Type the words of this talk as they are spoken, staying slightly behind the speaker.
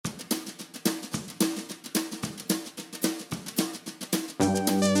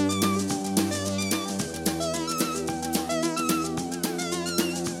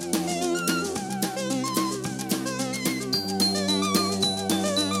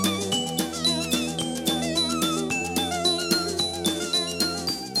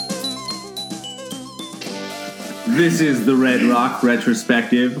This is the Red Rock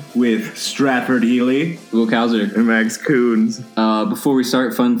retrospective with Stratford Healy, Will Kauser, and Max Coons. Before we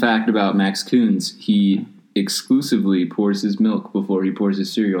start, fun fact about Max Coons: he exclusively pours his milk before he pours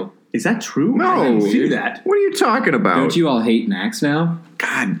his cereal. Is that true? No. I didn't see that. What are you talking about? Don't you all hate Max now?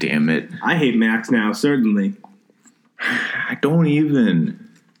 God damn it. I hate Max now, certainly. I don't even.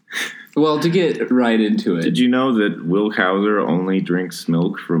 Well, to get right into it. Did you know that Will Kauser only drinks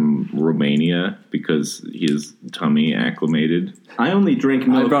milk from Romania because his tummy acclimated? I only drink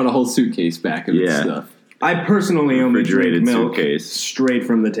milk. I brought a whole suitcase back of this stuff. I personally only drink Refrigerated milk suitcase. straight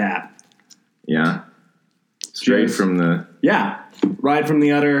from the tap. Yeah. Straight Just- from the... Yeah. Right from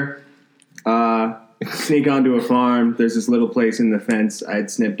the udder. Sneak onto a farm. There's this little place in the fence I had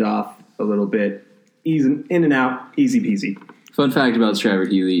snipped off a little bit. Easy, in and out. Easy peasy. Fun fact about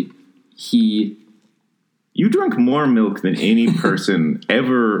Stratford Healy: You drink more milk than any person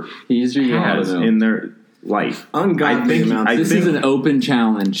ever he's drinking a lot of has milk in their life. Ungodly amounts. This is an open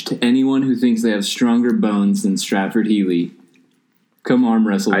challenge to anyone who thinks they have stronger bones than Stratford Healy. Come arm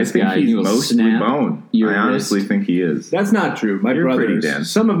wrestle I this think guy. He he's will mostly snap bone. your I honestly wrist. think he is. That's not true. My You're pretty brothers,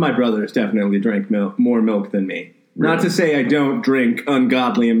 dense. some of my brothers definitely drink more milk than me. Really? Not to say I don't drink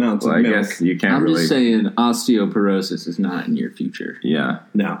ungodly amounts Well, of I milk. guess you can't I'm really... just saying, osteoporosis is not in your future. Yeah.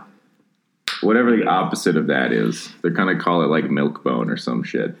 No. Whatever the opposite of that is. They're going to call it like milk bone or some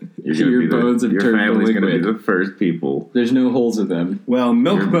shit. You're gonna Your be bones have your turned to family's going to be liquid. the first people. There's no holes in them. Well,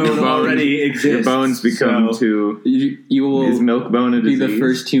 milk bone already exists. Your bones become so too... You will Is milk bone a be disease? the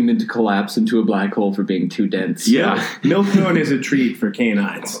first human to collapse into a black hole for being too dense. Yeah. milk bone is a treat for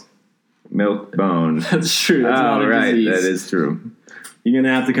canines. Milk bone. That's true. That's not a right. disease. That is true. You're going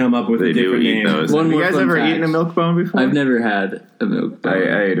to have to come up with They a do different eat name. those. One Have you more guys fun ever fact. eaten a milk bone before? I've never had a milk bone.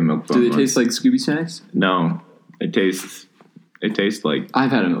 I ate a milk bone Do they once. taste like Scooby snacks? No. It tastes like...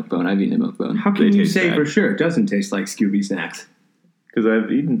 I've had a milk bone. I've eaten a milk bone. How can They you taste say bad. for sure it doesn't taste like Scooby snacks? Because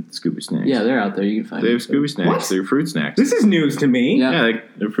I've eaten Scooby snacks. Yeah, they're out there. You can find They have them. Scooby snacks. What? They're fruit snacks. This is news to me. Yeah. Yeah,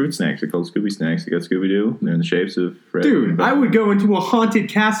 they're fruit snacks. They're called Scooby snacks. They got Scooby-Doo. They're in the shapes of... Fred. Dude, I would go into a haunted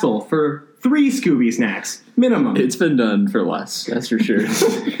castle for 3 Scooby snacks. Minimum. It's been done for less. That's for sure.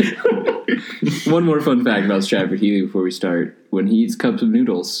 One more fun fact about Stratford Healy before we start. When he eats cups of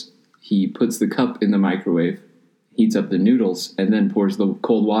noodles, he puts the cup in the microwave, heats up the noodles, and then pours the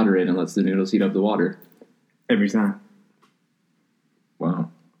cold water in and lets the noodles heat up the water. Every time. Wow.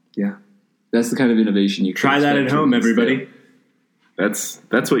 Yeah. That's the kind of innovation you can Try that at expect home, from these everybody.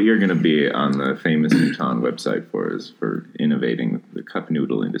 That's what you're going to be on the famous Newton website for, is for innovating the cup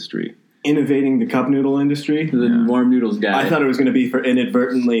noodle industry. Innovating the cup noodle industry. The warm noodles guy. I thought it was going to be for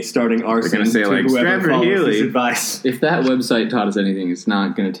inadvertently starting arson gonna say, to like, whoever Stratford follows Healy. this advice. If that website taught us anything, it's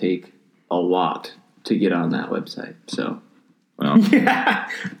not going to take a lot to get on that website. So Well, Yeah,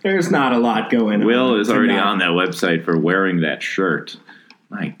 there's not a lot going on. Will is already tonight. on that website for wearing that shirt.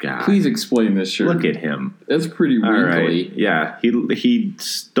 My God. please explain this shirt. Look at him. That's pretty All wrinkly. right. Yeah, he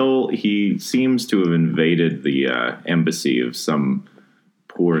seems to have invaded the embassy of some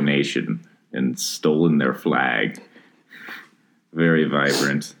poor nation and stolen their flag. Very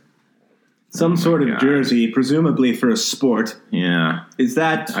vibrant. Some sort of God. jersey, presumably for a sport. Yeah. Is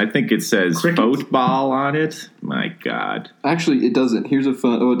that... I think it says Cricket? football on it. My God. Actually, it doesn't. Here's a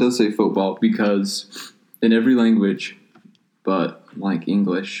fun. Oh, it does say football because in every language, but like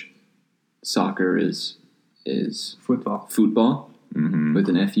English, soccer is Football. football with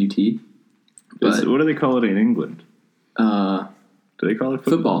an FUT. But What do they call it in England? Do they call it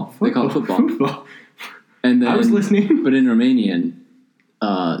football. They call it football. Football. And then, I was listening. But in Romanian,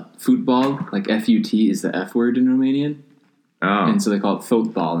 football, like FUT, is the F word in Romanian. Oh. And so they call it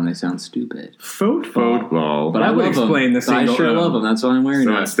football, and they sound stupid. Football. But That I would love them. explain the I single sure O. love them. That's why I'm wearing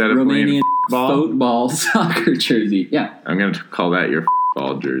So a instead of Romanian playing football soccer jersey. Yeah. I'm going to call that your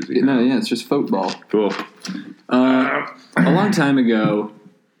ball jersey. No, yeah, it's just football. Cool. A long time ago,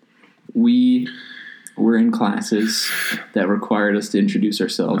 we were in classes that required us to introduce Not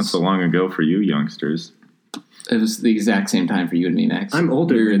ourselves. so long ago for you youngsters. It was the exact same time for you and me, Max. I'm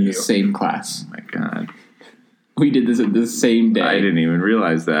older We were than in you. the same class. My God. We did this at the same day. I didn't even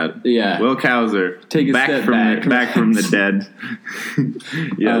realize that. Yeah. Will Kauser. Take a step back. Back from the dead.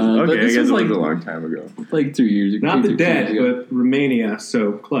 Yes. But Okay, I this guess was it was like- a long time ago. Like 3 years ago. Not the 2 dead, years ago. but Romania,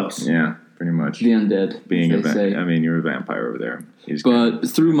 so close. Yeah, pretty much. The undead. Being a as they say. I mean, you're a vampire over there. He's But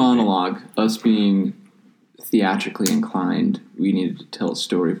through monologue, us being theatrically inclined, we needed to tell a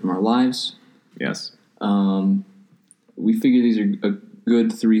story from our lives. yes. We figured these are a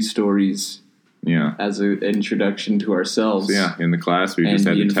good 3 stories Yeah. as an introduction to ourselves. So yeah, in the class, we And just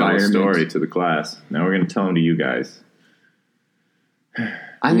had the to tell a environment. story to the class. Now we're going to tell them to you guys.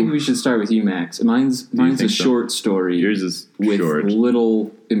 I think we should start with you, Max. Mine's a short story. Yours is with short.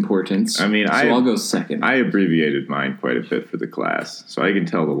 little importance. I mean, I'll go second. I abbreviated mine quite a bit for the class, so I can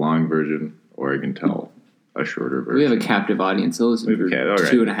tell the long version or I can tell a shorter version. We have a captive audience. They'll listen for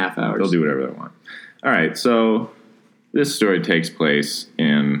 2.5 hours. They'll do whatever they want. All right, so this story takes place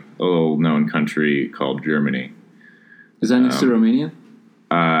in a little known country called Germany. Is that next to Romania?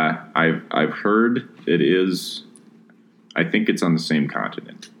 I've heard it is. I think it's on the same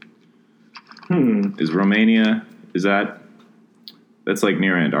continent. Is Romania? Is that's like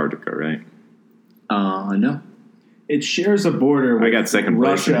near Antarctica, right? No. It shares a border with I got second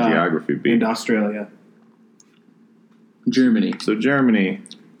place in Russia geography beat. and Australia. Germany. So Germany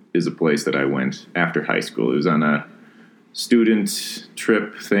is a place that I went after high school. It was on a student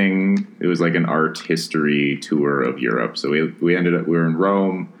trip thing. It was like an art history tour of Europe. So we were in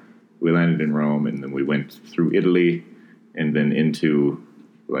Rome. We landed in Rome, and then we went through Italy, and then into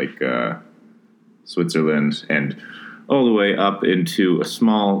like Switzerland, and all the way up into a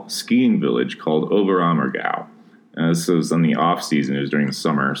small skiing village called Oberammergau. This was on the off season. It was during the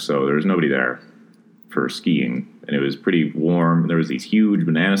summer, so there was nobody there for skiing, and it was pretty warm. There was these huge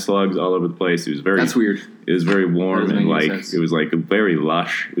banana slugs all over the place. It was That's weird. It was very warm, and sense. it was like very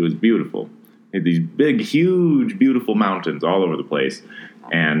lush. It was beautiful. It had these big, huge, beautiful mountains all over the place,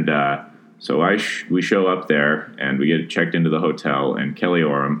 and so we show up there, and we get checked into the hotel, and Kelly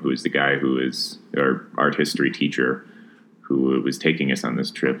Oram, who is the guy who is our art history teacher, who was taking us on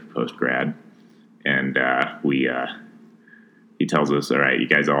this trip post-grad, and he tells us, all right, you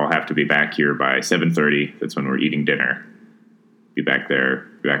guys all have to be back here by 7:30. That's when we're eating dinner. Be back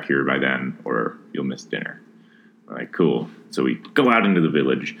here by then, or you'll miss dinner. We're like, cool. So we go out into the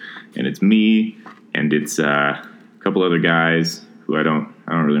village, and it's me, and it's a couple other guys who I don't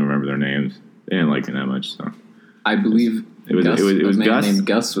really remember their names. They didn't like me that much, so I believe it was man Gus. Named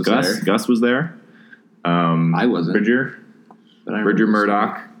Gus was there. Gus was there. I wasn't. Bridger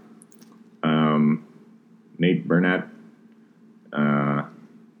Murdoch. Nate Burnett.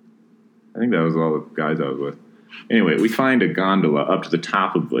 I think that was all the guys I was with. Anyway, we find a gondola up to the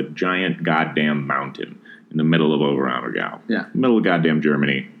top of a giant goddamn mountain in the middle of Oberammergau. Yeah. Middle of goddamn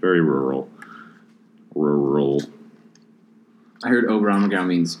Germany. Very rural. I heard Oberammergau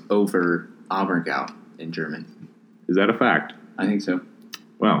means over Ammergau in German. Is that a fact? I think so.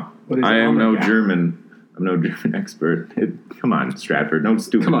 Well, I am no German expert. Come on, Stratford. No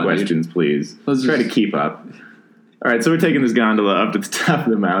stupid questions, please. Let's try to keep up. All right, so we're taking this gondola up to the top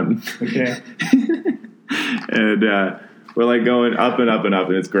of the mountain. Okay. And we're like going up and up and up,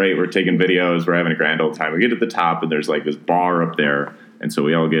 and it's great. We're taking videos. We're having a grand old time. We get to the top, and there's like this bar up there, and so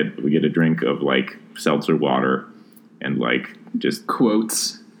we get a drink of like seltzer water, and like just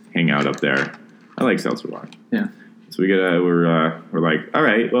quotes hang out up there. I like seltzer water. Yeah. So we're like, all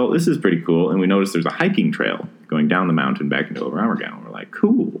right, well, this is pretty cool, and we notice there's a hiking trail going down the mountain back into Oberammergau. We're like,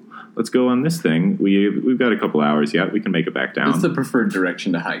 cool. Let's go on this thing. We've got a couple hours yet. We can make it back down. That's the preferred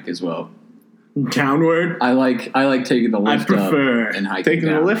direction to hike as well. Downward? I like taking the lift up and hiking taking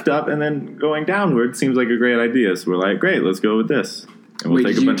down. the lift up and then going downward seems like a great idea. So we're like, great, let's go with this. And we'll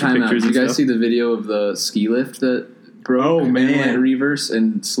take a bunch of pictures. Did you guys see the video of the ski lift that broke? Oh, man. And went reverse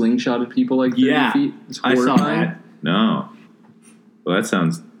and slingshotted people like 30 feet? It's I saw horrifying. that. No. Well, that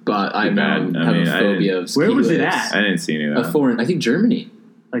sounds But I bad. have a phobia of ski Where was it lifts. at? I didn't see any of that. I think Germany.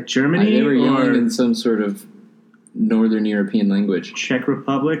 Like Germany They were yelling or in some sort of Northern European language. Czech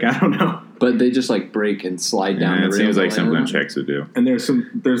Republic? I don't know. But they just like break and slide down the It rails. seems like all something around. Czechs would do. And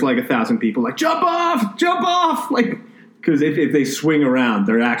there's like 1,000 people like, jump off! Like, because if they swing around,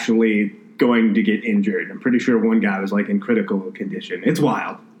 they're actually going to get injured. I'm pretty sure one guy was like in critical condition. It's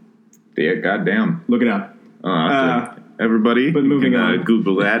wild. Yeah, goddamn. Look it up. Everybody, but moving on.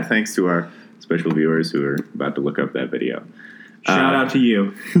 Google that. Thanks to our special viewers who are about to look up that video. Shout out to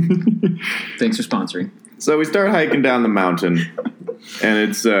you. Thanks for sponsoring. So we start hiking down the mountain, and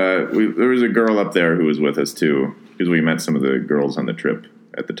it's there was a girl up there who was with us too, because we met some of the girls on the trip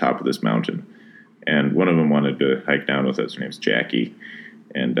at the top of this mountain, and one of them wanted to hike down with us. Her name's Jackie,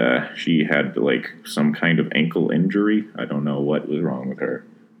 and she had like some kind of ankle injury. I don't know what was wrong with her.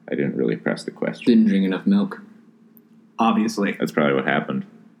 I didn't really press the question. Didn't drink enough milk. Obviously. That's probably what happened.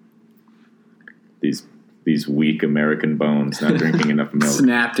 These weak American bones not drinking enough milk.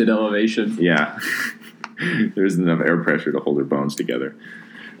 Snapped at elevation. Yeah. There isn't enough air pressure to hold her bones together.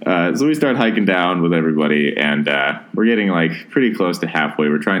 So we start hiking down with everybody, and we're getting like pretty close to halfway.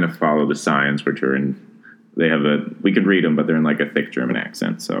 We're trying to follow the signs, which are we can read them, but they're in like a thick German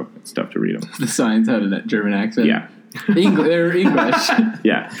accent, so it's tough to read them. The signs had a German accent. Yeah. They're English.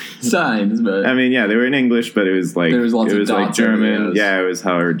 Yeah. signs, but I mean, yeah, they were in English, but it was like there was lots it of was like dots German. areas. Yeah, it was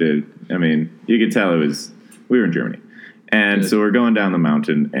hard to. I mean, you could tell we were in Germany, and Good. so we're going down the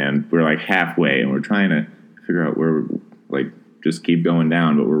mountain, and we're like halfway, and we're trying to figure out where just keep going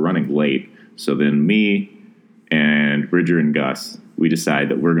down, but we're running late. So then me and Bridger and Gus, we decide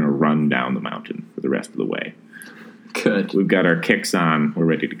that we're going to run down the mountain for the rest of the way. Good. We've got our kicks on. We're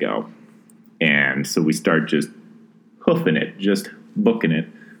ready to go. And so we start just hoofing it, just booking it.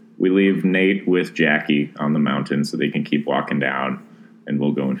 We leave Nate with Jackie on the mountain so they can keep walking down, and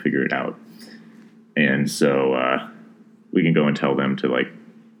we'll go and figure it out. And so we can go and tell them to, like,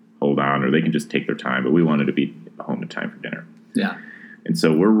 hold on, or they can just take their time. But we wanted to be home in time for dinner. Yeah. And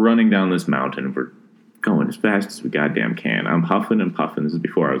so we're running down this mountain. We're going as fast as we goddamn can. I'm huffing and puffing. This is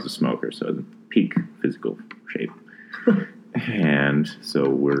before I was a smoker, so the peak physical shape. And so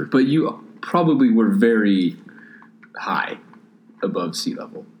we're... But you probably were very high above sea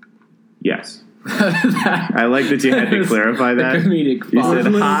level. Yes. I like that you had to clarify that. Comedic You pause.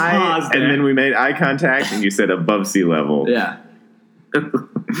 said high, and then we made eye contact, and you said above sea level. Yeah.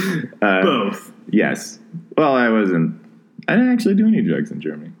 Both. Yes. Well, I didn't actually do any drugs in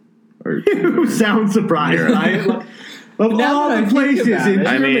Germany. Or You sound surprised by it. Like, of Now all that I the think places about in it.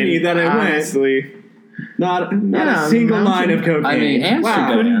 Germany that I went, honestly, not Yeah, a single mountain. line of cocaine. I mean, Amsterdam.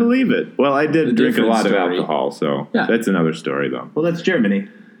 I couldn't believe it. Well, I did A drink a different lot story. of alcohol, so Yeah. that's another story, though. Well, that's Germany.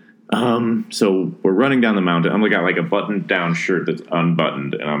 So we're running down the mountain. I'm got like a button-down shirt that's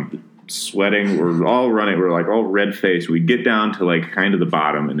unbuttoned, and I'm sweating. We're all running. We're like all red-faced. We get down to like kind of the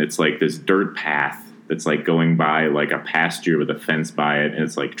bottom, and it's like this dirt path that's like going by like a pasture with a fence by it, and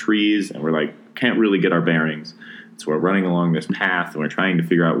it's like trees, and we're like can't really get our bearings. So we're running along this path, and we're trying to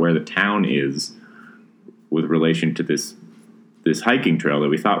figure out where the town is with relation to this hiking trail that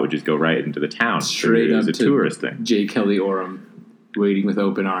we thought would just go right into the town. Straight it was up a to tourist thing. J. Kelly Oram, waiting with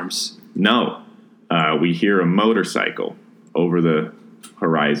open arms. No. We hear a motorcycle over the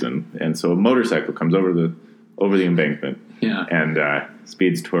horizon, and so a motorcycle comes over the embankment Yeah. and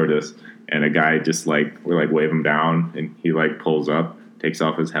speeds toward us, and a guy just we're like wave him down, and he like pulls up, takes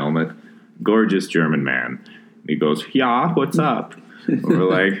off his helmet, gorgeous German man. And he goes, "Yeah, what's up?" And we're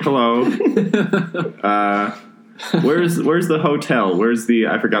like, "Hello. Where's the hotel?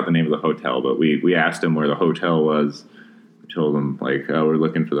 I forgot the name of the hotel, but we asked him where the hotel was. We told him we're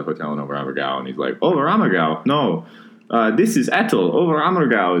looking for the hotel in Oberammergau, and he's like, "Oberammergau? No, this is Ettel.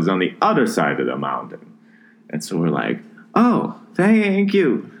 Oberammergau is on the other side of the mountain." And so we're like, "Oh, thank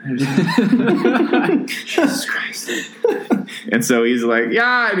you." Jesus Christ. And so he's like,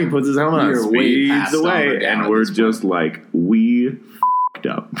 "Yeah," and he puts his helmet on, You're way speeds past away, Oberammergau and at we're this just like, we f***ed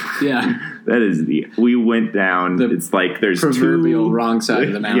up. Yeah. That is we went down. It's like there's proverbial two wrong side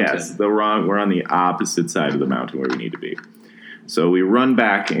of the mountain. Yes, we're on the opposite side of the mountain where we need to be. So we run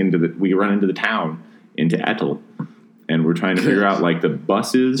back into the town, into Ettel, and we're trying to figure out like the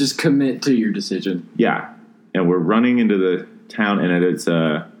buses. Just commit to your decision. Yeah, and we're running into the town, and it's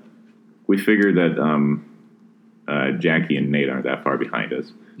we figured that Jackie and Nate aren't that far behind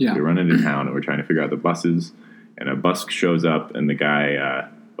us. Yeah. We run into town, and we're trying to figure out the buses, and a bus shows up, and the guy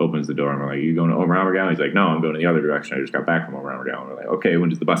opens the door, and we're like, "You going to Oberammergau?" He's like, "No, I'm going in the other direction. I just got back from Oberammergau." And we're like, "Okay, when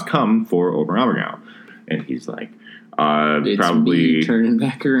does the bus come for Oberammergau?" And he's like, It's probably me turning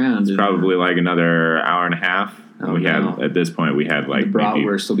back around. it's probably like another hour and a half." Oh, we no. had at this point we had like The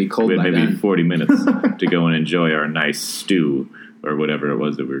bratwurst will be cold we had by maybe then. 40 minutes to go and enjoy our nice stew or whatever it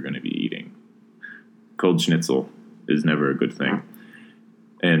was that we were going to be eating. Cold schnitzel is never a good thing.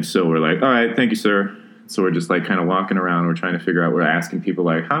 And so we're like, "All right, thank you, sir." So we're just like kind of walking around. We're trying to figure out. We're asking people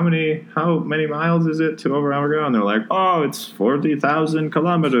like, how many miles is it to Oberammergau? And they're like, "Oh, it's 40,000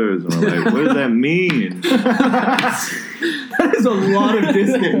 kilometers." And we're like, "What does that mean?" That is a lot of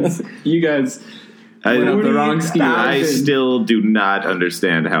distance. You guys went up the wrong ski. I still do not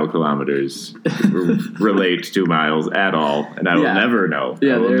understand how kilometers relate to miles at all, and I will Yeah. never know.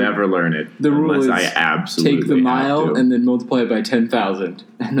 Yeah, I will never learn it the rule unless is I absolutely take the mile have to. and then multiply it by 10,000,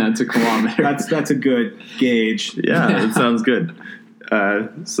 and that's a kilometer. That's a good gauge. Yeah, that sounds good.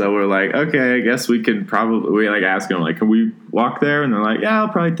 So we're like, okay, I guess we can probably. We like ask them like, can we walk there? And they're like, yeah,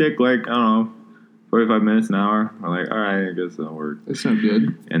 it'll probably take like 45 minutes, an hour. We're like, all right, I guess that'll work. That's not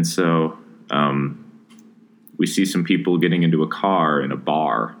good. And so we see some people getting into a car in a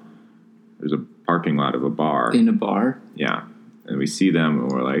bar. There's a parking lot of a bar. In a bar? Yeah. And we see them,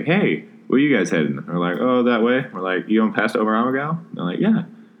 and we're like, hey, where are you guys heading? And we're like, oh, that way. We're like, you going past Oberammergau? And they're like, yeah.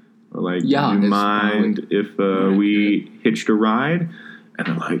 We're like, Yeah, do you it's mind if we hitched a ride? And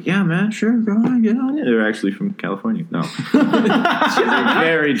they're like, yeah, man, sure, go on, get on it. They're actually from California. No. They're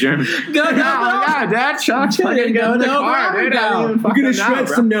very German. Go, yeah, Dad, Chuck, go, get in the car, dude. We're gonna shred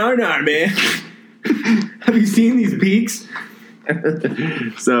some nar, man. Have you seen these peaks?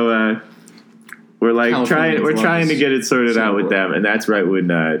 So we're like trying to get it sorted out with cool. them, and that's right when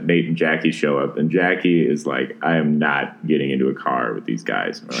Nate and Jackie show up, and Jackie is like, I am not getting into a car with these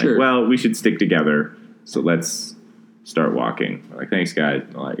guys. We're like, well, we should stick together, so let's start walking. We're like, thanks, guys.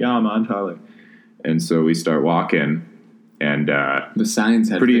 And they're like, yeah, I'm on, Charlie. And so we start walking, and the signs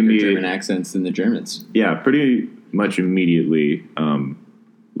had pretty different German accents than the Germans. Yeah, pretty much immediately,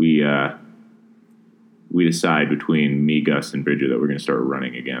 we decide between me, Gus, and Bridget that we're going to start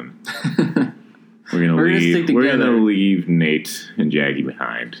running again. We're going to leave Nate and Jackie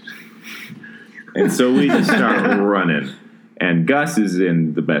behind. And so we just start running. And Gus is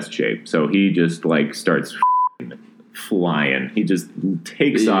in the best shape. So he just like starts flying. He just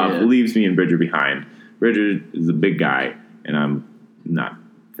takes off, leaves me and Bridget behind. Bridget is a big guy, and I'm not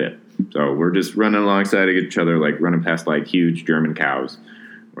fit. So we're just running alongside of each other, like running past like huge German cows.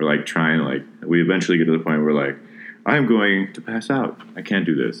 We're like trying, like, we eventually get to the point where we're like, I'm going to pass out. I can't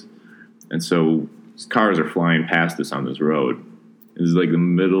do this. And so cars are flying past us on this road. This is like the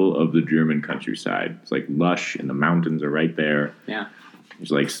middle of the German countryside. It's like lush, and the mountains are right there. Yeah.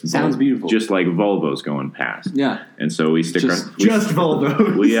 It's like sounds beautiful. Just like Volvos going past. Yeah. And so we stick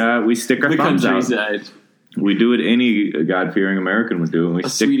Volvos. We stick our thumbs out. We do what any God-fearing American would do, and we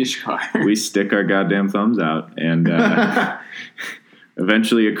Swedish car. We stick our goddamn thumbs out, and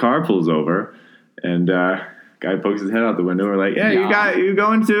eventually a car pulls over, and guy pokes his head out the window. We're like, "Hey, you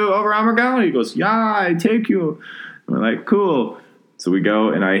going to Oberammergau?" And he goes, "Yeah, I take you." And we're like, "Cool." So we go,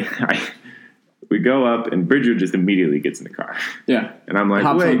 and we go up, and Bridget just immediately gets in the car. Yeah. And I'm like,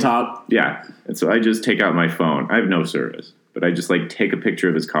 hops wait. on top. Yeah. And so I just take out my phone. I have no service. But I just like take a picture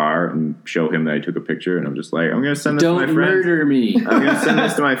of his car and show him that I took a picture. And I'm just like, I'm going to send this to my friends. Don't murder me. I'm going to send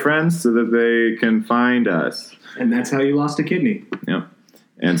this to my friends so that they can find us. And that's how you lost a kidney. Yep.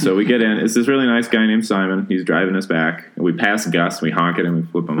 And so we get in. It's this really nice guy named Simon. He's driving us back. And we pass Gus. We honk at him. We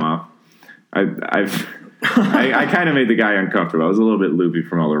flip him off. I kind of made the guy uncomfortable. I was a little bit loopy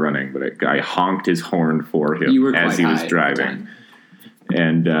from all the running, but I honked his horn for him as he was driving.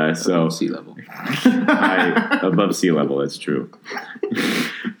 And so above sea level. Above sea level, that's true.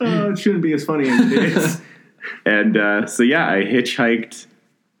 It shouldn't be as funny as it is. And so yeah, I hitchhiked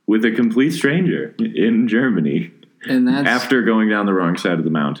with a complete stranger in Germany. And that's after going down the wrong side of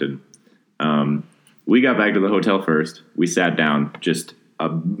the mountain. We got back to the hotel first. We sat down, just a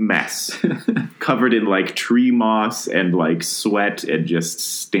mess, covered in like tree moss and like sweat and just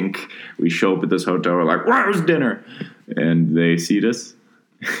stink. We show up at this hotel. We're like, "Where's dinner?" And they seat us.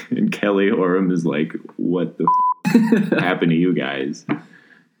 And Kelly Oram is like, "What the happened to you guys?"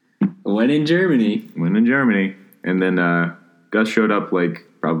 When in Germany. And then Gus showed up like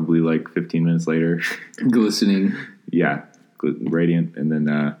probably like 15 minutes later. Glistening. Yeah, radiant. And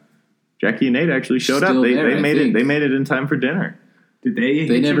then Jackie and Nate actually showed up. They made it. They made it in time for dinner. Did they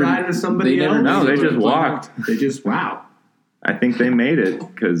hitch a ride with somebody else? No, they just walked. Wow. I think they made it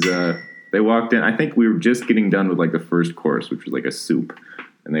because they walked in. I think we were just getting done with like the first course, which was like a soup.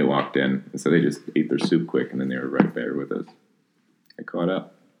 And they walked in. And so they just ate their soup quick, and then they were right there with us. I caught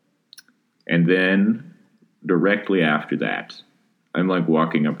up. And then directly after that, I'm like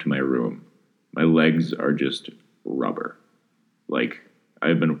walking up to my room. My legs are just rubber. Like,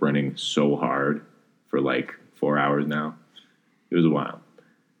 I've been running so hard for like 4 hours now. It was a while.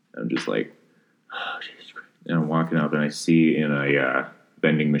 I'm just like, oh, Jesus Christ. And I'm walking up, and I see in a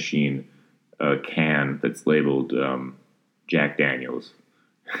vending machine a can that's labeled Jack Daniels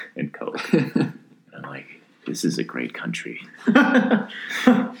and Coke. And I'm like, this is a great country.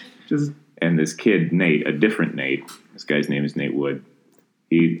 And this kid, Nate, a different Nate, this guy's name is Nate Wood.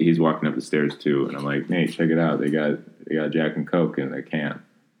 He's walking up the stairs too, and I'm like, Nate, check it out. They got Jack and Coke in a can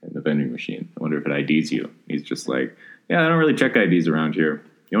in the vending machine. I wonder if it IDs you. He's just like, yeah, I don't really check IDs around here.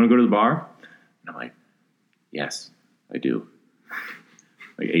 You want to go to the bar? And I'm like, yes, I do.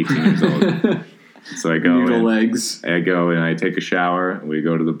 Like 18 years old. So I go and I take a shower, and we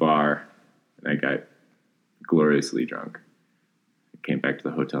go to the bar, and I got gloriously drunk. I came back to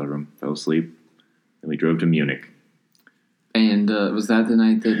the hotel room, fell asleep, and we drove to Munich. And was that the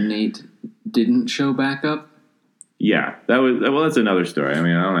night that Nate didn't show back up? Yeah, that's another story. I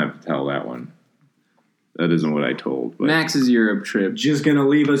mean, I don't have to tell that one. That isn't what I told. But Max's Europe trip. Just going to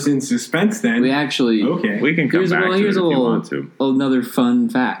leave us in suspense then. We actually... Okay. We can come back to it if you want to. Another fun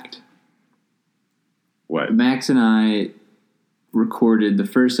fact. What? Max and I recorded the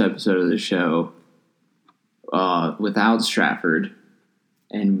first episode of the show without Stratford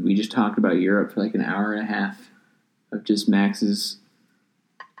and we just talked about Europe for like an hour and a half of just Max's.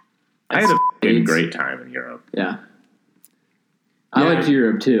 I had a great time in Europe. Yeah. I liked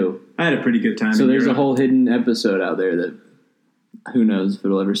Europe too. I had a pretty good time. So there's a whole hidden episode out there that who knows if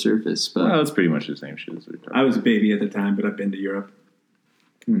it'll ever surface. But well, it's pretty much the same shit as we talked. I was a baby at the time, but I've been to Europe.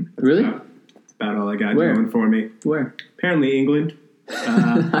 Really? That's about all I got Where? going for me. Where? Apparently England.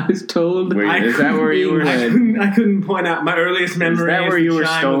 I was told. Is that where you were? I couldn't point out my earliest memory. Is that where you were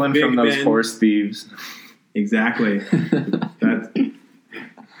stolen from those horse thieves? Exactly.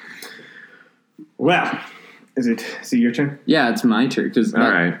 Well, is it your turn? Yeah, it's my turn. All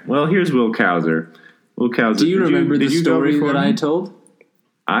right. Well, here's Will Kauser. Will Kauser. Do you remember the story that I told?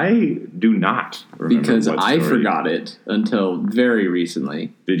 I do not remember because I story. forgot it until very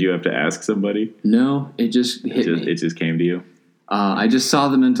recently. Did you have to ask somebody? No, it just hit me. It just came to you? I just saw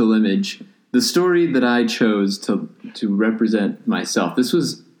the mental image. The story that I chose to represent myself. This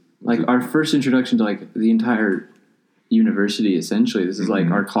was like our first introduction to like the entire university, essentially. This is like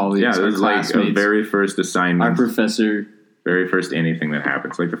our colleagues, yeah, this is like our very first assignment. Our professor. Very first anything that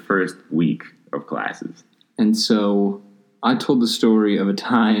happens. Like the first week of classes. And so I told the story of a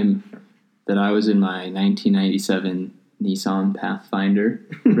time that I was in my 1997 Nissan Pathfinder.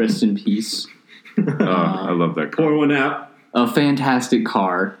 Rest in peace. I love that car. Pour one out. A fantastic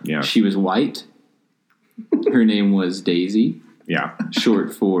car. Yeah. She was white. Her name was Daisy. Yeah.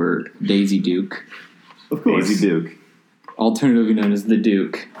 Short for Daisy Duke. Of course. Daisy Duke. Alternatively known as the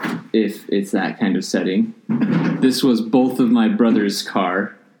Duke, if it's that kind of setting. This was both of my brother's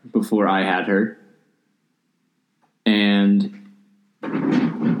car before I had her. And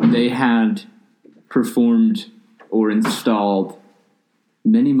they had performed or installed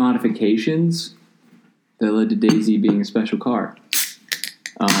many modifications that led to Daisy being a special car.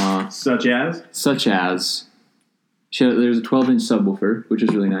 Such as? Such as, there's a 12-inch subwoofer, which is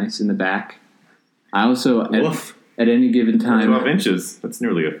really nice in the back. I also, at any given time... 12 inches. That's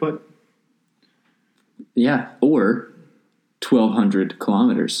nearly a foot. Yeah, or 1,200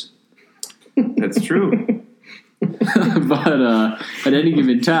 kilometers. That's true. But at any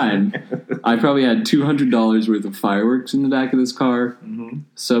given time, I probably had $200 worth of fireworks in the back of this car,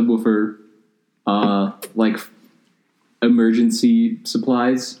 subwoofer, like emergency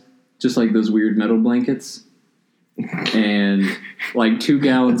supplies, just like those weird metal blankets, and like 2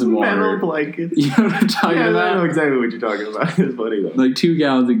 gallons of water. Metal blankets. You know what I'm talking about? I know exactly what you're talking about. It's funny though. Like 2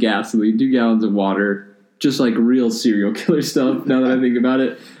 gallons of gasoline, 2 gallons of water. Just like real serial killer stuff, now that I think about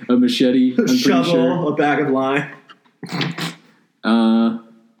it. A machete, I'm shovel, pretty sure. A bag of lime.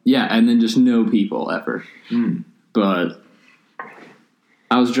 Yeah, and then just no people ever. But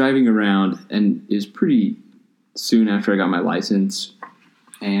I was driving around, and it was pretty soon after I got my license.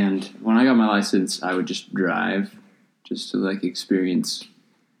 And when I got my license, I would just drive just to like experience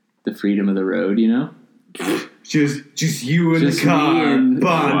the freedom of the road, you know? Just you in Just the car, me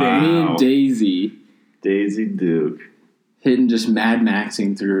and Daisy. Daisy Duke. Hitting just Mad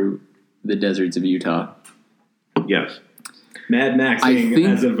Maxing through the deserts of Utah. Yes. Mad Maxing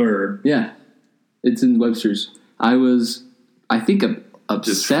as a verb. Yeah. It's in Webster's. I was, I think, upset.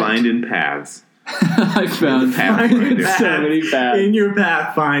 Just finding paths. I found so many paths. In your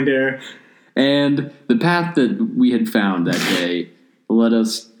Pathfinder. And the path that we had found that day led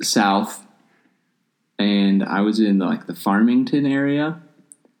us south. And I was in the Farmington area.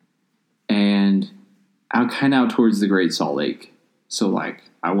 And kind of out towards the Great Salt Lake. So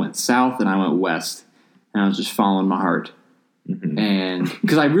I went south and I went west, and I was just following my heart. And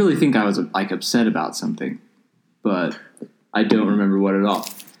because I really think I was upset about something, but I don't remember what at all.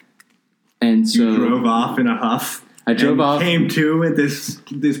 And so you drove off in a huff. I drove off. Came to at this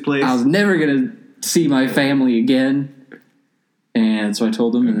place. I was never gonna see my family again, and so I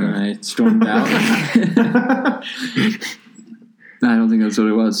told them, and then I stormed out. I don't think that's what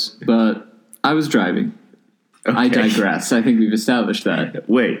it was, but I was driving. Okay. I digress. I think we've established that.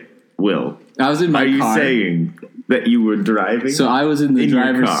 Wait, Will. I was in my car. Are you saying that you were driving? So I was in the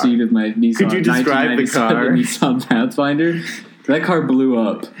driver's seat of my Nissan. Could you describe the car? Nissan Pathfinder. That car blew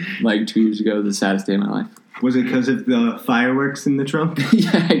up 2 years ago. The saddest day of my life. Was it because of the fireworks in the trunk?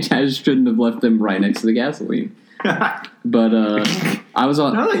 Yeah, I just shouldn't have left them right next to the gasoline. But I was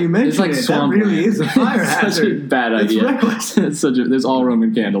on. Now that you mention it's it, swamp that really is a fire it's hazard. Such a bad idea. Reckless. It's there's all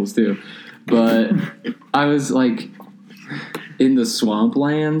Roman candles too. But I was in the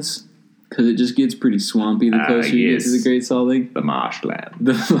swamplands because it just gets pretty swampy the closer you get to the Great Salt Lake. The marshland.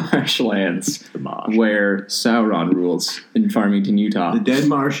 The marshlands. The marsh. Where Sauron rules in Farmington, Utah. The dead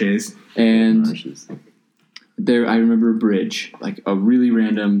marshes. And there, I remember a bridge, a really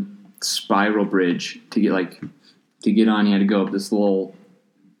random spiral bridge to get on. You had to go up this little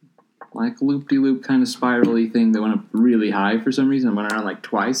like loop-de-loop kind of spirally thing that went up really high for some reason. I went around like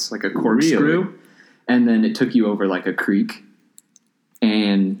twice, like a corkscrew. Really? And then it took you over like a creek.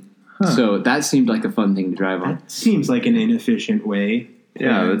 And so that seemed like a fun thing to drive on. That seems like an inefficient way.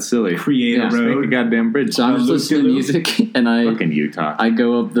 Yeah, that's silly. Create a Make a road. goddamn bridge. So I'm just listening to music, and Fucking Utah. I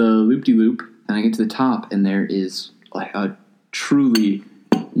go up the loop-de-loop, and I get to the top, and there is like a truly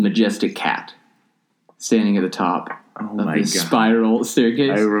majestic cat standing at the top of this spiral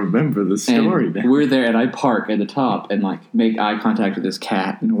staircase. I remember the story and now. we're there, and I park at the top and like make eye contact with this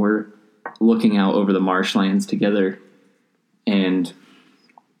cat, and we're looking out over the marshlands together, and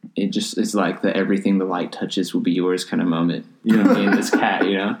it just is like the everything the light touches will be yours kind of moment. You know, me and this cat,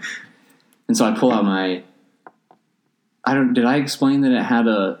 you know. And so I pull out my. Did I explain that it had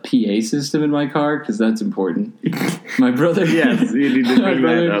a PA system in my car? Because that's important. My brother, Yes, you need to bring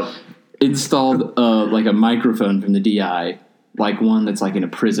that up. Installed like a microphone from the DI, like one that's like in a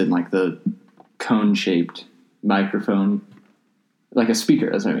prison, like the cone-shaped microphone, like a speaker.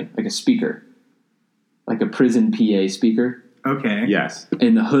 That's what I mean, like a speaker, like a prison PA speaker. Okay. Yes.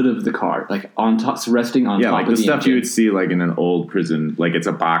 In the hood of the car, like on top, resting on top. Yeah, like of the stuff engine. you would see like in an old prison, like it's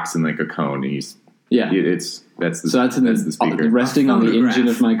a box and like a cone, and that's the speaker resting on the engine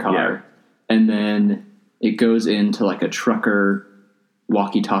of my car, Yeah. and then it goes into like a trucker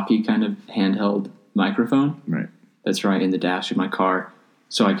walkie-talkie kind of handheld microphone. Right. That's right in the dash of my car,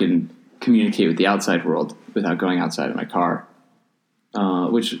 so I can communicate with the outside world without going outside of my car.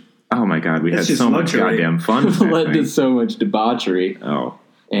 Which Oh my god, we had just so much luxury. goddamn fun. with that led to thing. so much debauchery. Oh.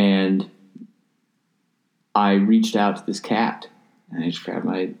 And I reached out to this cat, and I just grabbed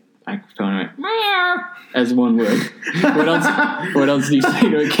my microphone and went, meow, as one would. What else do you say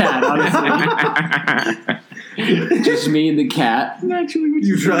to a cat, honestly? Just me and the cat.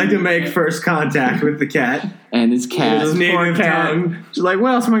 You tried to make first contact with the cat. And this cat. His native tongue. She's like,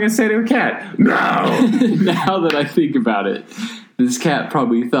 what else am I going to say to a cat? No! Now that I think about it, this cat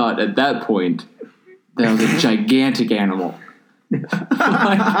probably thought at that point that I was a gigantic animal.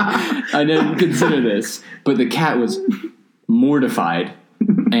 I didn't consider this, but the cat was mortified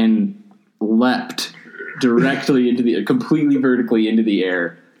and leapt directly into completely vertically into the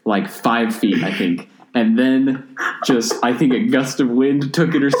air, like 5 feet, I think. And then I think a gust of wind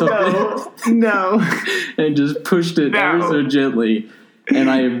took it or something. No. And just pushed it ever so gently. And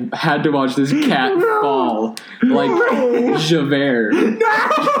I had to watch this cat fall like Javert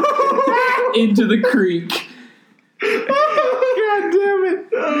into the creek. God damn it.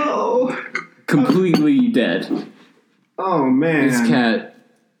 Oh. Completely dead. Oh, man. This cat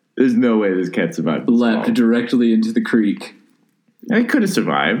There's no way this cat survived. leapt directly into the creek. It could have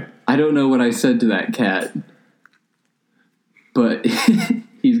survived. I don't know what I said to that cat, but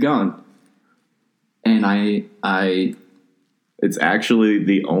he's gone. And I It's actually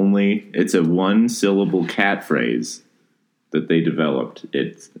it's a one-syllable cat phrase that they developed.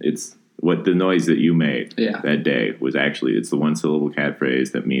 It's what the noise that you made that day was actually, it's the one-syllable cat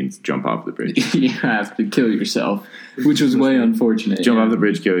phrase that means jump off the bridge. you have to kill yourself, which was way unfortunate. Jump off the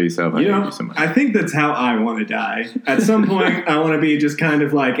bridge, kill yourself. I hate you so much. I think that's how I want to die. At some point, I want to be just kind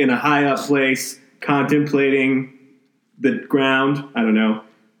of like in a high up place, contemplating the ground. I don't know.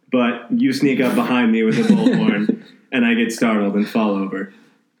 But you sneak up behind me with a bullhorn, and I get startled and fall over.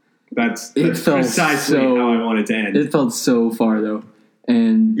 That's precisely how I want it to end. It felt so far, though.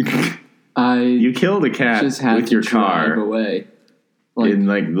 And You killed a cat just had with to your drive car away. Like, in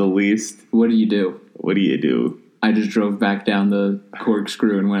like the least. what do you do? What do you do? I just drove back down the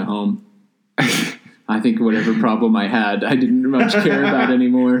corkscrew and went home. I think whatever problem I had, I didn't much care about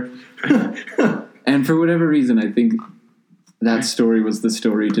anymore. And for whatever reason, I think that story was the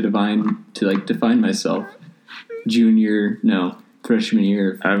story to define myself. Freshman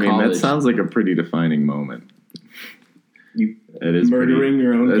year of college. That sounds like a pretty defining moment. It is Murdering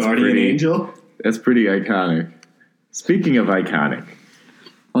your own guardian angel? That's pretty iconic. Speaking of iconic,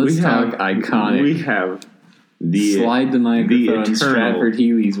 Let's talk iconic. We have Slide the microphone eternal- Stratford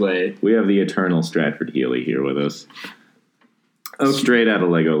Healy's way. We have the eternal Stratford Healy here with us. Straight out of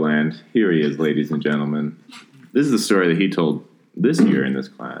Legoland. Here he is, ladies and gentlemen. This is the story that he told this year in this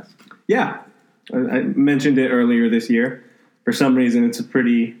class. Yeah. I mentioned it earlier this year. For some reason, it's a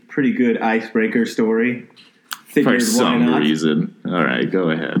pretty good icebreaker story. Figured, For some why not? reason. All right, go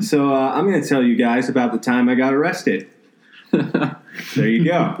ahead. So I'm going to tell you guys about the time I got arrested. There you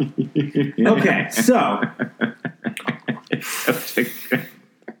go. Okay, so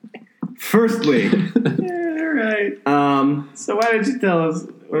firstly, all right. so why don't you tell us?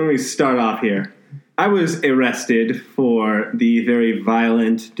 Why don't we start off here? I was arrested for the very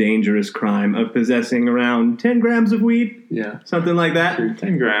violent, dangerous crime of possessing around 10 grams of weed. Yeah. Something like that.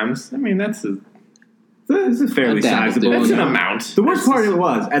 10 grams. I mean, that's a fairly sizable. That's an amount. The worst part of it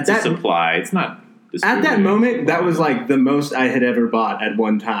was at that supply. It's not. At that moment, that was like the most I had ever bought at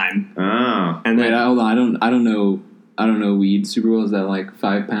one time. Oh. And then, hold on. I don't know weed super well. Is that like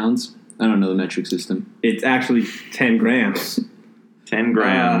 5 pounds? I don't know the metric system. it's actually 10 grams. 10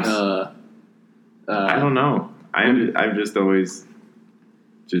 grams. I I don't know. I've just always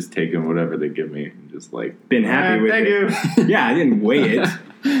just taken whatever they give me and just like Been happy with thank it. you. Yeah, I didn't weigh it.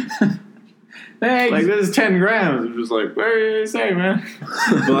 Thanks. Like this is 10 grams. I'm just like, what do you say, man?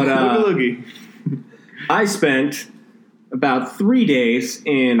 But Looky. I spent about 3 days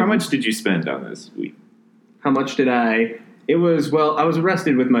in. How much did you spend on this week? How much did I? It was, I was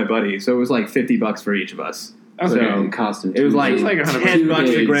arrested with my buddy, so it was like $50 for each of us. Okay. So it cost him. it was like, It's like 100 $10 a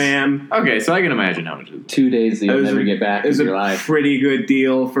days. gram. Okay, so I can imagine how much it is. 2 days that It you'll was never a- get back It was in a your life. pretty good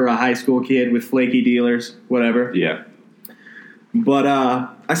deal for a high school kid with flaky dealers, whatever. Yeah. But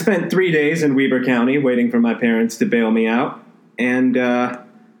I spent 3 days in Weber County waiting for my parents to bail me out. And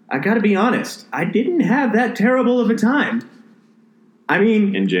I got to be honest, I didn't have that terrible of a time. I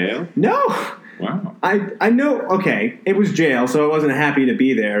mean, In jail? no. Wow. I know, okay, it was jail, so I wasn't happy to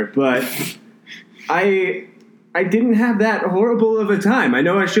be there, but I didn't have that horrible of a time. I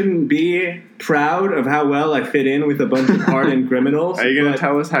know I shouldn't be proud of how well I fit in with a bunch of hardened criminals. Are you going to but-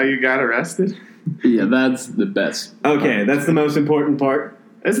 tell us how you got arrested? Yeah, that's the best. Okay, that's the most important part.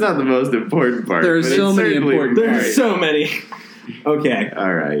 It's not the most important part. There are but so it's many certainly important part. There's so many. Okay,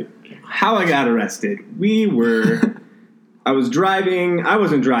 All right. how I got arrested. I was driving. I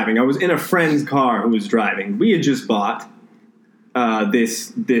wasn't driving. I was in a friend's car who was driving. We had just bought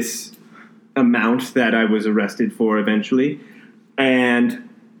this amount that I was arrested for eventually. And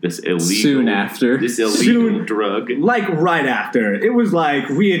This illegal. Soon after. This illegal Soon- drug. like right after, it was like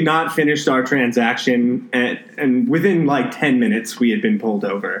we had not finished our transaction, and within like 10 minutes we had been pulled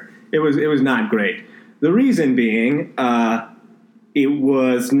over. It was not great. The reason being, it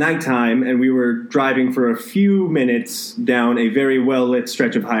was nighttime and we were driving for a few minutes down a very well lit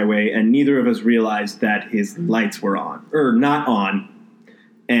stretch of highway, and neither of us realized that his lights were on or not on.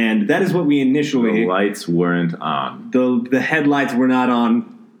 And that is what we initially. The lights weren't on. The headlights were not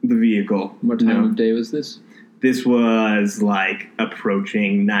on the vehicle. What time of day was this? This was like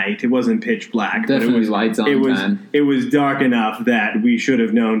approaching night. It wasn't pitch black. Definitely but it was lights on it was, time. It was dark enough that we should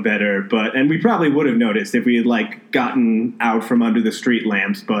have known better, and we probably would have noticed if we had like gotten out from under the street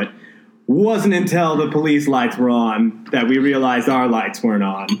lamps, but wasn't until the police lights were on that we realized our lights weren't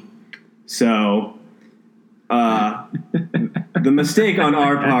on. So the mistake on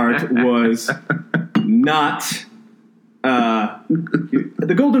our part was not.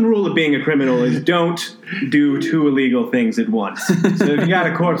 The golden rule of being a criminal is don't do two illegal things at once. So if you got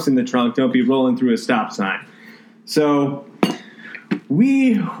a corpse in the trunk, don't be rolling through a stop sign. So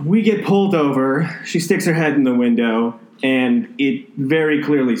we get pulled over. She sticks her head in the window, and it very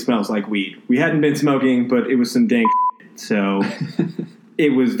clearly smells like weed. We hadn't been smoking, but it was some dank shit, so it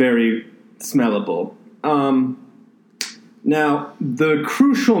was very smellable. Now, the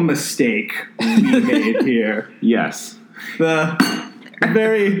crucial mistake we made here. Yes. The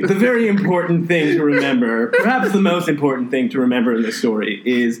very important thing to remember, perhaps the most important thing to remember in this story,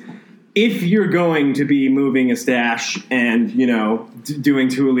 is if you're going to be moving a stash and, doing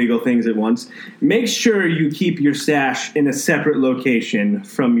two illegal things at once, make sure you keep your stash in a separate location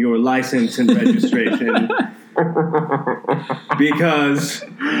from your license and registration. Because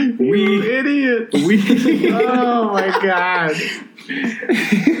You idiot. Oh my god.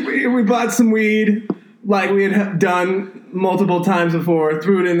 we bought some weed like we had done multiple times before,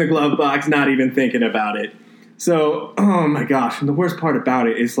 threw it in the glove box, not even thinking about it. So, oh my gosh, and the worst part about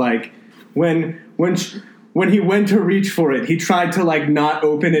it is like when he went to reach for it, he tried to like not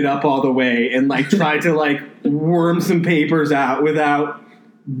open it up all the way and like tried to like worm some papers out without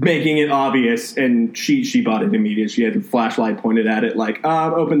making it obvious, and she bought it immediately. She had a flashlight pointed at it like,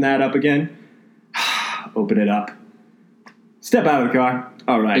 open that up again. Open it up. Step out of the car.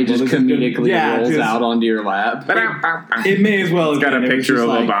 All right. It just this is good. comedically rolls out onto your lap. It may as well have Got a been. It was picture just of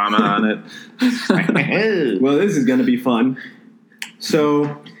like, Obama on it. well, this is going to be fun.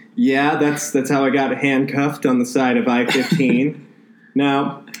 So, yeah, that's how I got handcuffed on the side of I-15.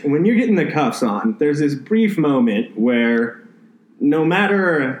 Now, when you're getting the cuffs on, there's this brief moment where no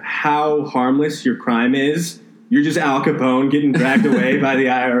matter how harmless your crime is, you're just Al Capone getting dragged away by the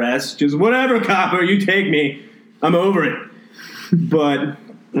IRS. Just whatever, copper, you take me. I'm over it. But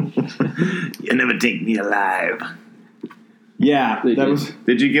You never take me alive. Yeah, They that did. was.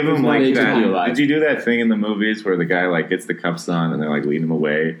 Did you give him They like took that? you alive. Did you do that thing in the movies where the guy like gets the cuffs on and they're like leading him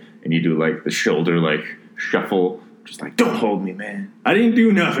away, and you do like the shoulder like shuffle, just like don't hold me, man. I didn't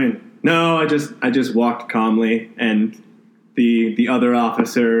do nothing. No, I just walked calmly, and the other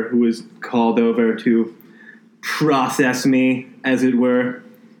officer who was called over to process me, as it were,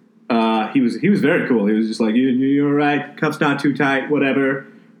 he was very cool. He was just like, you're all right, cuff's not too tight, whatever.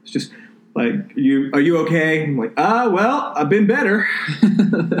 It's just like, are you okay? I'm like, well, I've been better.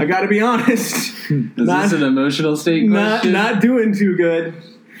 I got to be honest. Is this an emotional state question? Not doing too good.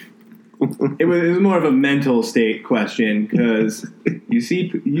 It was more of a mental state question because you see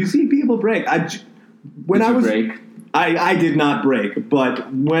people break. I did not break,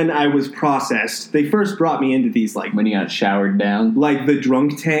 but when I was processed, they first brought me into these like When you got showered down? like the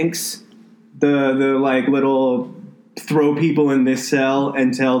drunk tanks, the like little throw people in this cell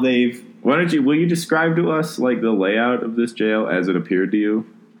until they've. Will you describe to us like the layout of this jail as it appeared to you?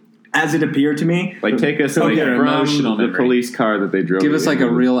 As it appeared to me. Like take us like your from emotional the memory. police car that they drove. Give us like a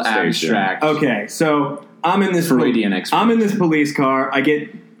into real the station. abstract. Okay, so I'm in this Freudian expert. I'm in this police car.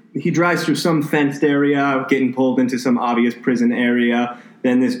 He drives through some fenced area, getting pulled into some obvious prison area.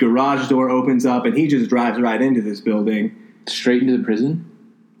 Then this garage door opens up, and he just drives right into this building. Straight into the prison?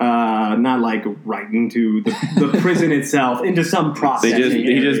 Not like right into the prison itself, into some processing He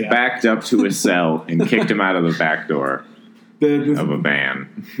area. just backed up to his cell and kicked him out of the back door of a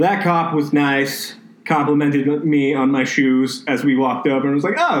van. That cop was nice, complimented me on my shoes as we walked over, and was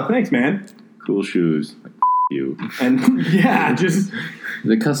like, "Oh, thanks, man." Cool shoes. Like, you. And yeah, just.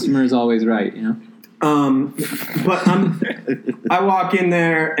 The customer is always right, you know? But I walk in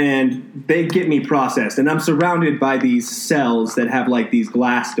there and they get me processed, and I'm surrounded by these cells that have like these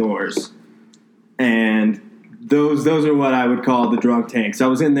glass doors, and those are what I would call the drunk tanks. I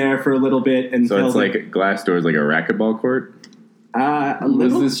was in there for a little bit, and So it's like glass doors, like a racquetball court. a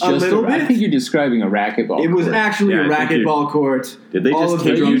little I bit. think you're describing a racquetball It was court. actually Yeah, a I think racquetball court. Did they All just of the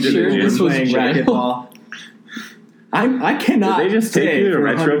take drunk you to the people gym? were This was playing jail. racquetball. I cannot Did they just take say you to for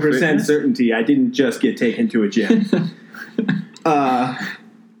Retro 100% Fitness? certainty I didn't just get taken to a gym.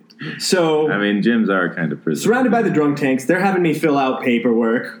 So I mean, gyms are kind of prison. surrounded by the drunk tanks, they're having me fill out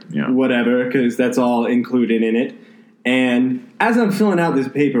paperwork, whatever, because that's all included in it. And as I'm filling out this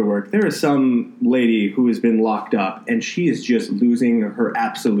paperwork, there is some lady who has been locked up, and she is just losing her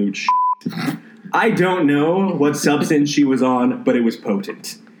absolute shit. I don't know what substance she was on, but it was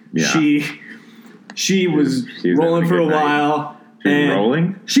potent. Yeah. She was rolling for a while. She was and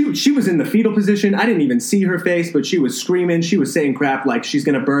rolling? She was in the fetal position. I didn't even see her face, but she was screaming. She was saying crap like she's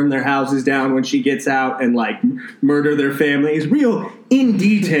going to burn their houses down when she gets out and like murder their families. Real in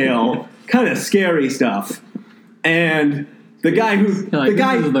detail, kind of scary stuff. And the guy who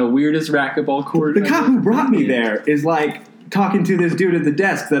this is the weirdest racquetball court. the cop who brought me there is like talking to this dude at the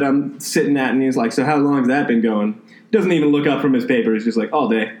desk that I'm sitting at, and he's like, "So how long has that been going?" Doesn't even look up from his paper. He's just like, "All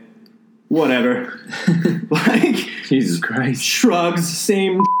day." Whatever. Like, Jesus Christ. shrugs,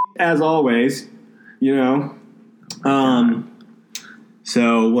 same as always, you know.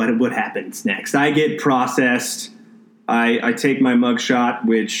 So what happens next? I get processed. I take my mugshot,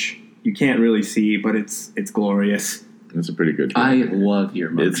 which you can't really see, but it's glorious. That's a pretty good I joke. love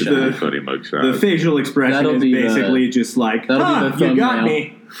your It's a mugshot. pretty funny mugshot. The facial expression That'll is be basically just like, that'll be the you got thumbnail.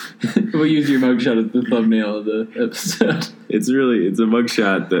 me. We'll use your mugshot as the thumbnail of the episode. It's a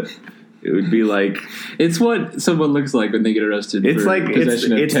mugshot that it would be like It's what someone looks like when they get arrested. it's for like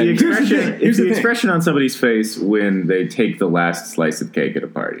possession it's of the 10 expression Here's it's the the thing. expression on somebody's face when they take the last slice of cake at a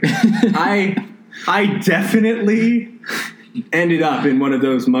party. I definitely ended up in one of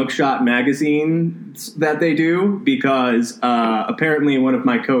those mugshot magazines that they do because apparently one of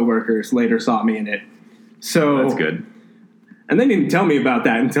my coworkers later saw me in it. So That's good. And they didn't tell me about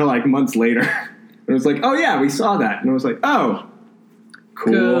that until like months later. It was like, oh yeah, we saw that, and I was like, oh,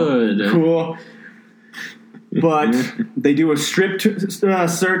 cool. But they do a strip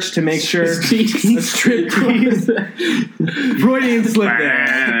search to make sure. A striptease. Freudian slip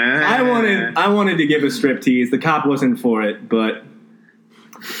there. I wanted to give a striptease. The cop wasn't for it, but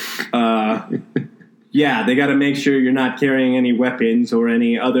yeah, they got to make sure you're not carrying any weapons or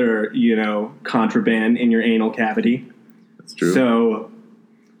any other, contraband in your anal cavity. That's true. So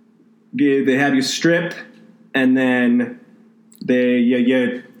they have you strip, and then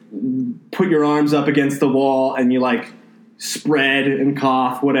you put your arms up against the wall, and you like spread and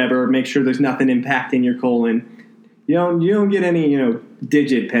cough, whatever. Make sure there's nothing impacting your colon. You don't get any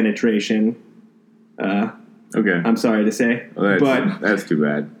digit penetration. Okay. I'm sorry to say, Well, but that's too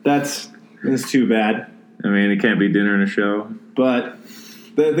bad. that's too bad. I mean, it can't be dinner and a show. But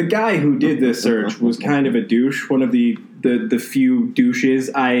The guy who did this search was kind of a douche. One of the few douches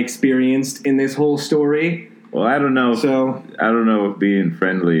I experienced in this whole story. Well, I don't know. So I don't know if being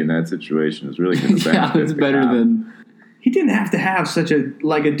friendly in that situation is really going to benefit. Yeah, it's better than. He didn't have to have such a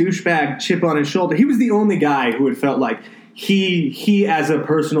douchebag chip on his shoulder. He was the only guy who had felt like he as a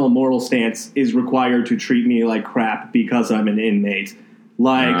personal moral stance is required to treat me like crap because I'm an inmate.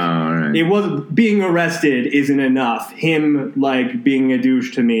 Like, right. It wasn't being arrested isn't enough. Him like being a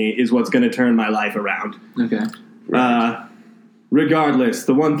douche to me is what's going to turn my life around. Okay. Right. Regardless,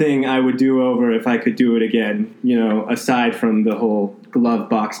 the one thing I would do over if I could do it again, aside from the whole glove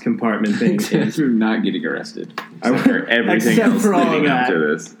box compartment thing, Except for not getting arrested. For everything except else for all leading up that. to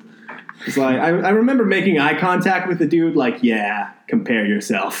this. It's like I remember making eye contact with the dude. Like, yeah, compare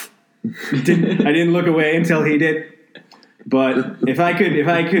yourself. I didn't look away until he did. But if I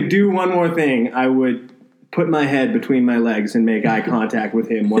could do one more thing, I would put my head between my legs and make eye contact with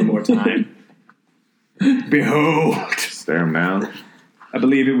him one more time. Behold, Stare him down. I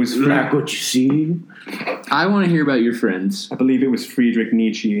believe it was Like what you see. I want to hear about your friends. I believe it was Friedrich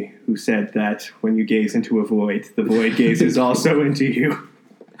Nietzsche who said that when you gaze into a void, the void gazes also into you.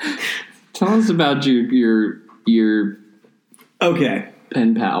 Tell us about your Okay.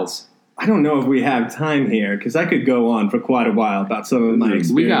 pen pals. I don't know if we have time here because I could go on for quite a while about some of my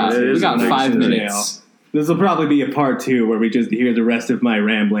experiences. We got when I was 5 in minutes. jail. This will probably be a part 2 where we just hear the rest of my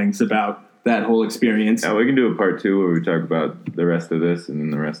ramblings about that whole experience. Yeah, we can do a part 2 where we talk about the rest of this and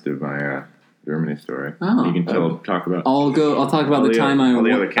then the rest of my Germany story. Oh. You can talk about. I'll talk about All the the time other- all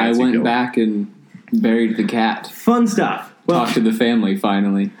the other I cats you went killed. back and buried the cat. Fun stuff. Well, Talked to the family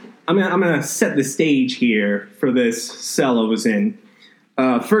finally. I'm gonna set the stage here for this cell I was in.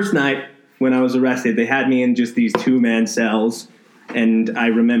 First night when I was arrested, they had me in just these 2-man cells, and I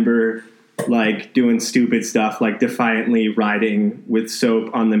remember like doing stupid stuff, like defiantly writing with soap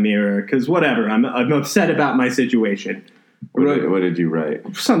on the mirror. Because whatever, I'm upset about my situation. What did you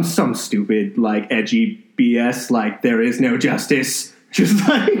write? Some stupid like edgy BS, like there is no justice. Just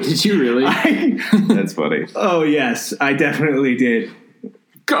like Did you really? That's funny. Oh yes, I definitely did.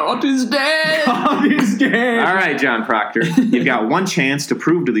 God is dead! God is dead. All right, John Proctor. You've got one chance to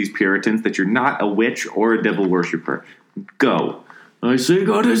prove to these Puritans that you're not a witch or a devil worshiper. Go. I say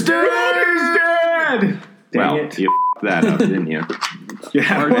God is dead. God is dead. Dang Well, it. you f***ed that up, didn't you?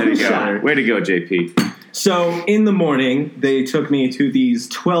 Yeah, Way to one go. shot. Way to go, JP. So in the morning, they took me to these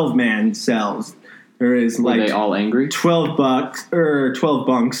 12-man cells. There is Were like they all angry? 12 bunks. They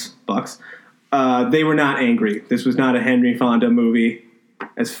were not angry. This was not a Henry Fonda movie,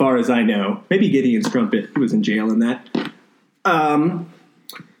 as far as I know. Maybe Gideon Strumpet, who was in jail in that.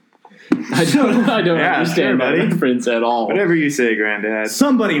 I don't Yeah, understand sure, that buddy. reference at all. Whatever you say, Granddad.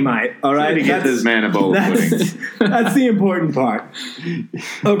 Somebody might. All right, to get this man a bowl of pudding. That's the important part.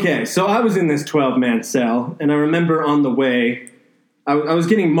 Okay, so I was in this 12-man cell, and I remember on the way, I was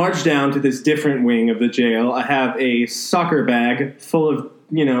getting marched down to this different wing of the jail. I have a soccer bag full of,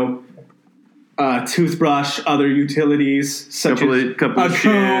 toothbrush, other utilities, such as couple a of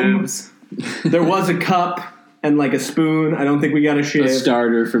comb. shivs. There was a cup and like a spoon. I don't think we got a A shiv.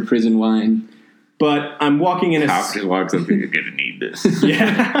 starter for prison wine. But I'm walking in a... Cop just walks up. You're gonna need this.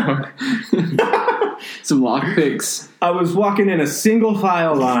 Yeah. Some lockpicks. I was walking in a single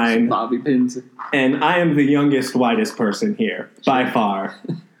file line, Bobby pins. and I am the youngest, whitest person here, by far.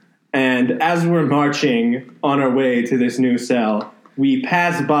 And as we're marching on our way to this new cell, we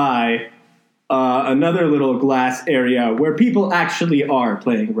pass by another little glass area where people actually are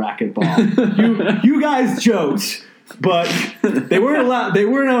playing racquetball. you guys joked, but they weren't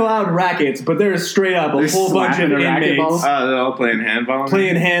allowed rackets. But there's straight up a whole bunch of slapping a inmates racquetball? They're all playing handball.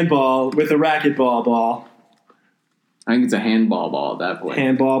 playing handball with a racquetball ball, I think it's a handball ball at that point.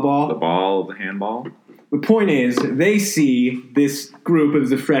 handball The ball. ball, the handball. The point is, they see this group of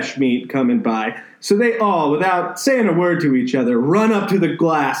the fresh meat coming by, so they all, without saying a word to each other, run up to the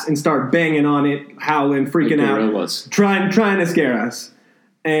glass and start banging on it, howling, freaking Like out, gorillas. trying to scare us.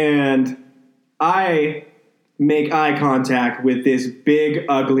 And I make eye contact with this big,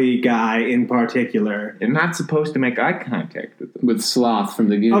 ugly guy in particular. You're not supposed to make eye contact with them. With Sloth from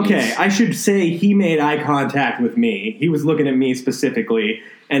the Goonies. Okay, I should say he made eye contact with me. He was looking at me specifically,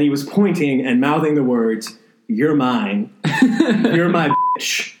 and he was pointing and mouthing the words, "You're mine. You're my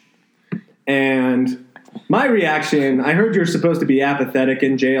bitch." And my reaction, I heard you're supposed to be apathetic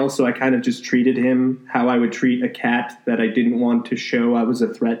in jail, so I kind of just treated him how I would treat a cat that I didn't want to show I was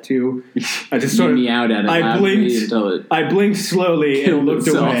a threat to. I just sort You of... meowed at it I loudly blinked. until it I blinked slowly and killed looked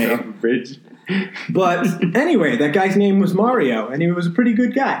itself away. off a bridge. But anyway, that guy's name was Mario, and he was a pretty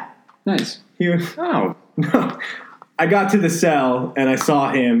good guy. Nice. He was... Oh, No. I got to the cell and I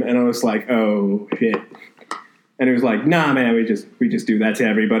saw him and I was like, oh shit. And he was like, nah, man, we just do that to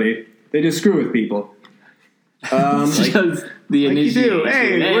everybody. They just screw with people. Just the Like you do. initiation.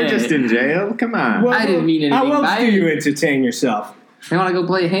 Hey, we're just in jail. Come on. Well, I didn't mean anything how else by do it. you entertain yourself? You want to go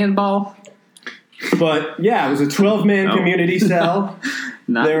play handball? But yeah, it was a 12-man No. community cell.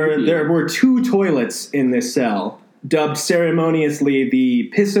 Not There were 2 toilets in this cell, dubbed ceremoniously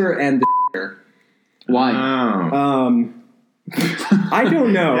the pisser and the shiter. Why? Oh. I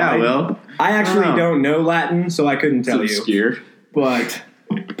don't know. Yeah, well. I actually Oh. don't know Latin, so I couldn't tell you. Obscure. But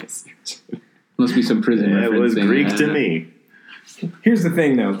Must be some prison It was referencing. Greek to me. here's the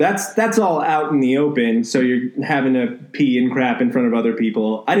thing, though. That's all out in the open, so you're having to pee and crap in front of other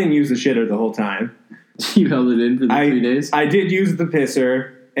people. I didn't use the shitter the whole time. You held it in for the 3 days? I did use the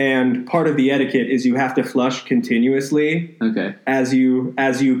pisser, and part of the etiquette is you have to flush continuously Okay. as you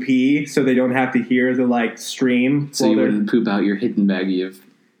pee, so they don't have to hear the stream. So while you they're- wouldn't poop out your hidden baggie of...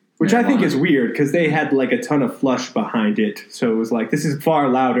 Which I think marijuana. is weird because they had a ton of flush behind it, so it was this is far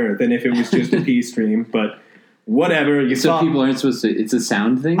louder than if it was just a pee stream. But whatever, you So saw. people aren't supposed to... It's a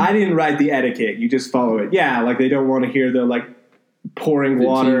sound thing? I didn't write the etiquette; you just follow it. Yeah, they don't want to hear the pouring The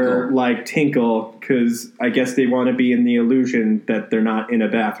water tinkle because I guess they want to be in the illusion that they're not in a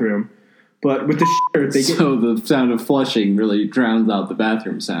bathroom. But with the shitter, they get, So the sound of flushing really drowns out the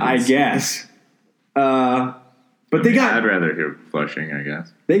bathroom sounds. I guess. But they got I'd rather hear flushing, I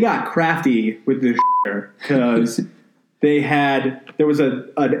guess. they got crafty with the shitter because there was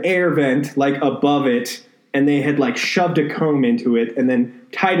an air vent above it, and they had shoved a comb into it and then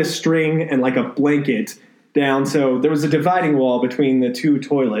tied a string and a blanket down. So there was a dividing wall between the 2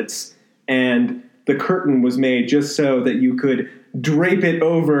 toilets, and the curtain was made just so that you could drape it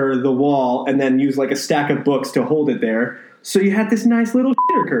over the wall and then use a stack of books to hold it there. So you had this nice little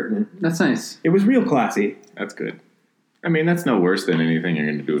shitter curtain. That's nice. It was real classy. That's good. I mean, that's no worse than anything you're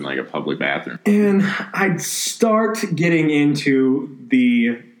going to do in a public bathroom. And I'd start getting into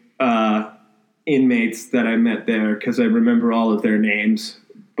the inmates that I met there because I remember all of their names.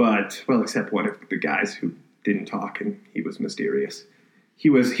 But, well, except one of the guys who didn't talk, and he was mysterious. He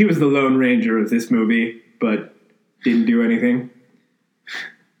was the Lone Ranger of this movie, but didn't do anything.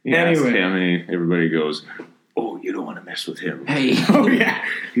 Anyway. Him and everybody goes, oh, you don't want to mess with him. Hey. Oh, yeah.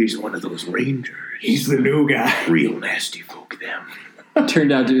 He's one of those rangers. He's the new guy. Real nasty folk, them.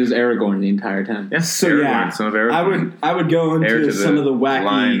 Turned out it was Aragorn the entire time. Yes, So, Aragorn, yeah, son of Aragorn. I would go Heir into to some of the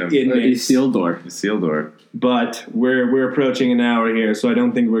line wacky of inmates. Isildur. Isildur. But we're approaching an hour here, so I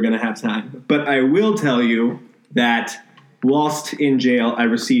don't think we're going to have time. But I will tell you that whilst in jail, I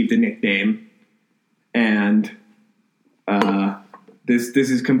received a nickname, and this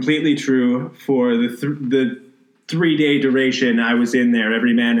is completely true. For the 3-day duration I was in there,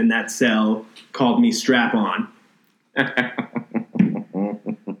 every man in that cell called me Strap On.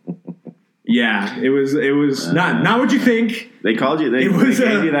 Yeah, it was not what you think. They called you. They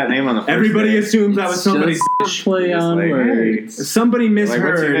gave you that name on the first Everybody day. assumes I was somebody's. Just a play on Like, words. Somebody misheard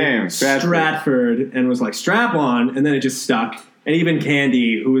what's your name? Stratford and was like, Strap On, and then it just stuck. And even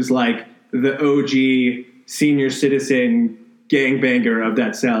Candy, who was the OG senior citizen gangbanger of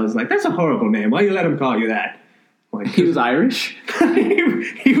that cell, is like, that's a horrible name. Why you let him call you that? He was Irish?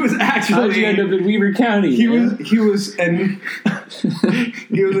 he was actually. How'd you end up in Weaver County? He was an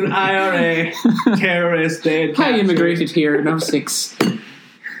IRA terrorist. They had I captured. immigrated here in 06.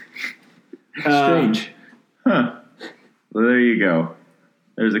 Strange. Huh. Well, there you go.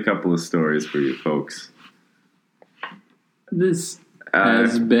 There's a couple of stories for you folks. This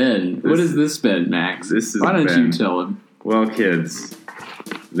has been... What has this been, Max? This has Why don't been- you tell him? Well, kids,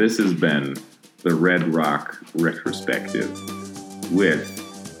 this has been the Red Rock Retrospective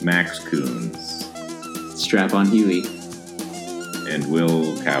with Max Coons Strap on Healy. and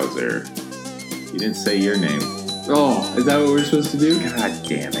Will Kauser. You didn't say your name. Oh, is that what we're supposed to do? God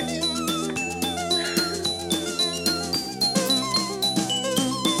damn it.